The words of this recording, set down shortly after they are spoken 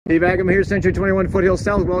Dave Agema here, Century 21 Foothills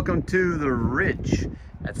South. Welcome to the Ridge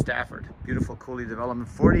at Stafford. Beautiful coulee development,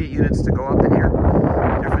 48 units to go up in here.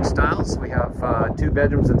 Different styles. We have 2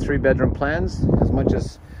 bedrooms and 3 bedroom plans. As much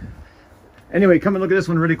as... Anyway, come and look at this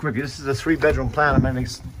one really quick. This is a 3 bedroom plan. I'm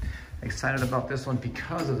excited about this one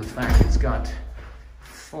because of the fact it's got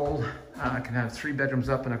full, can have 3 bedrooms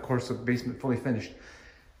up and of course the basement fully finished.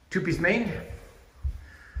 2-piece main,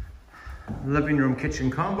 living room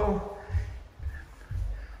kitchen combo.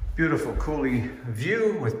 Beautiful coulee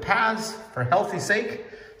view with paths for healthy sake.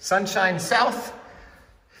 Sunshine south.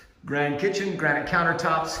 Grand kitchen, granite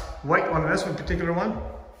countertops. White one, this one particular one.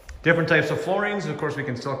 Different types of floorings. Of course, we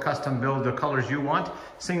can still custom build the colors you want.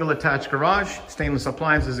 Single attached garage. Stainless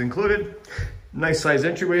appliances included. Nice size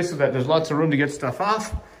entryway so that there's lots of room to get stuff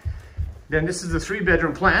off. Then this is the 3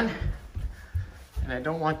 bedroom plan. And I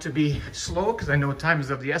don't want to be slow because I know time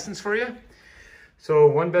is of the essence for you. So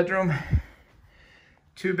 1 bedroom.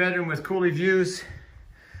 2 bedroom with coulee views,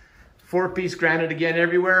 4-piece granite again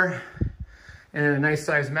everywhere, and a nice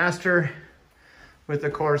size master with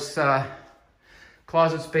of course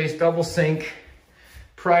closet space, double sink,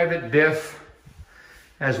 private biff,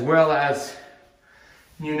 as well as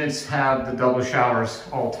units have the double showers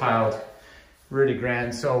all tiled, really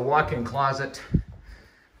grand. So walk-in closet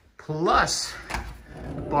plus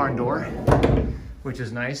barn door, which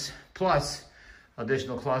is nice, plus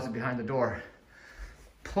additional closet behind the door,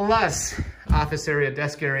 plus office area,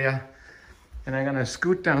 desk area. And I'm gonna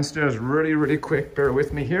scoot downstairs really quick. Bear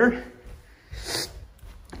with me here.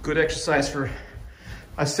 Good exercise for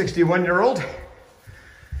a 61-year-old.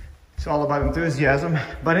 It's all about enthusiasm.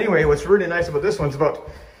 But anyway, what's really nice about this one's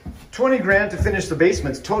about 20 grand to finish the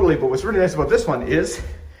basements totally. But what's really nice about this one is,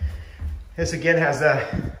 this again has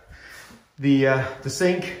the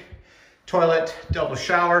sink, toilet, double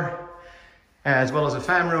shower, as well as a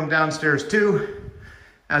family room downstairs too,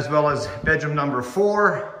 as well as bedroom number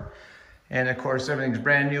 4. And of course, everything's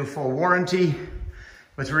brand new, full warranty.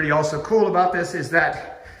 What's really also cool about this is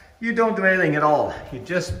that you don't do anything at all. You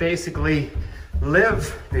just basically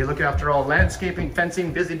live. They look after all landscaping,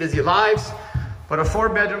 fencing, busy lives. But a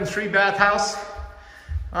 4-bedroom, 3-bath house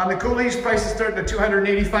on the coulees, prices start at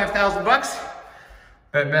 $285,000.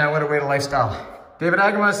 But man, what a way to lifestyle. David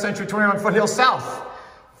Agema, Century 21 Foothills South.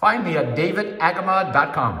 Find me at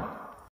davidagema.com.